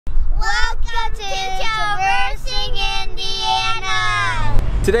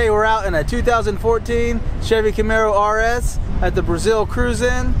Today we're out in a 2014 Chevy Camaro RS at the Brazil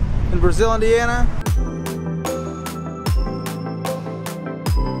Cruise-In in Brazil, Indiana.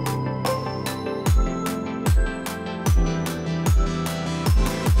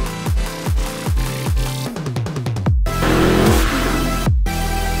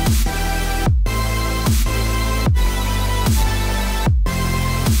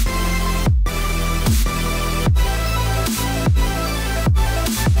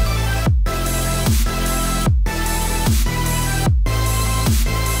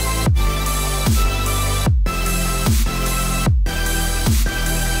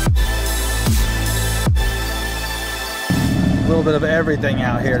 A little bit of everything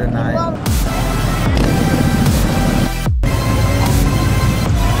out here tonight.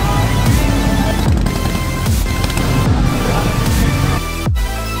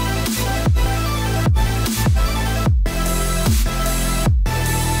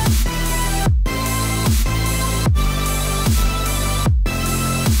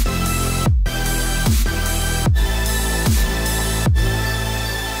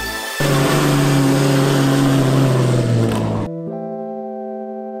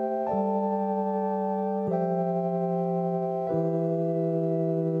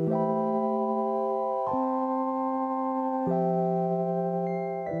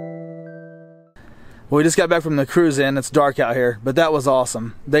 We just got back from the cruise-in. It's dark out here, but that was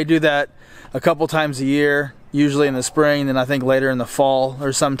awesome. They do that a couple times a year, usually in the spring, then I think later in the fall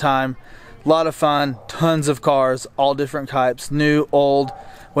or sometime. A lot of fun, tons of cars, all different types, new, old,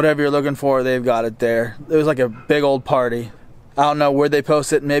 whatever you're looking for, they've got it there. It was like a big old party. I don't know where they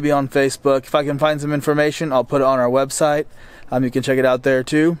post it, maybe on Facebook. If I can find some information, I'll put it on our website. You can check it out there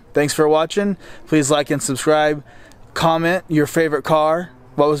too. Thanks for watching. Please like and subscribe. Comment your favorite car.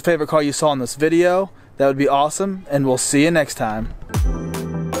 What was the favorite car you saw in this video? That would be awesome, and we'll see you next time.